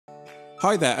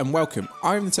Hi there and welcome,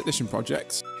 I'm the Technician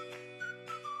Project,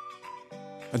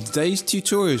 and today's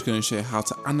tutorial is going to show you how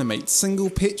to animate single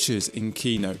pictures in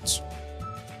Keynote.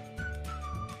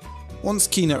 Once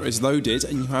Keynote is loaded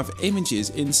and you have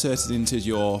images inserted into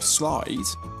your slide,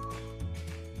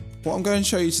 what I'm going to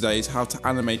show you today is how to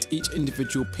animate each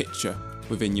individual picture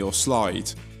within your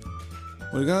slide.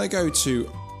 We're going to go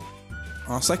to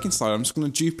our second slide. I'm just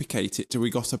going to duplicate it till we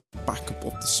got a backup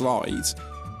of the slide.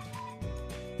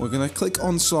 We're going to click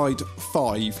on slide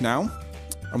 5 now,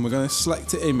 and we're going to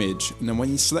select an image, and then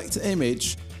when you select an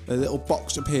image, a little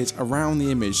box appears around the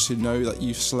image to know that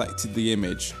you've selected the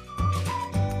image.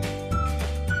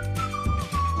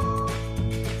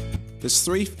 There's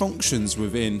 3 functions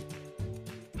within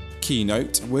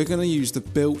Keynote. We're going to use the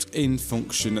built-in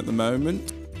function at the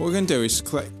moment. What we're going to do is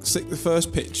select the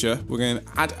first picture, we're going to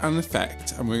add an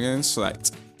effect, and we're going to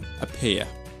select Appear.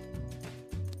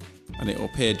 And it will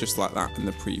appear just like that in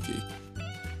the preview.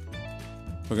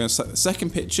 We're going to select the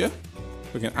second picture,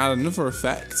 we're going to add another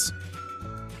effect,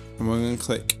 and we're going to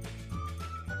click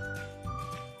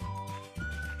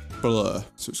Blur.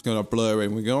 So it's going to blur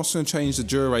in. We're also going to change the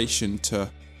duration to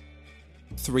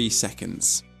 3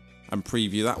 seconds and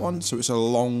preview that one, so it's a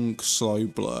long, slow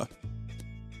blur.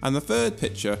 And the third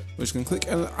picture, we're just going to click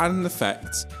and add an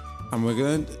effect, and we're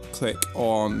going to click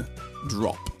on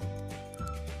Drop.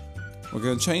 We're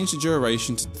going to change the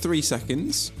duration to 3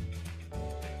 seconds,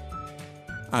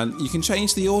 and you can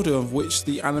change the order of which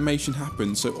the animation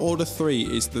happens. So order 3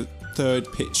 is the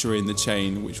third picture in the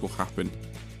chain which will happen.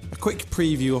 A quick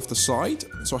preview of the slide,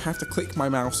 so I have to click my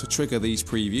mouse to trigger these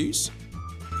previews.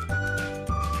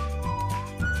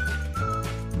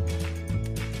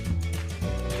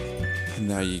 And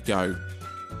there you go.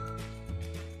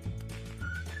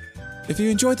 If you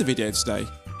enjoyed the video today,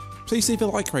 please leave a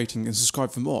like rating and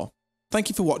subscribe for more. Thank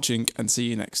you for watching, and see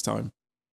you next time.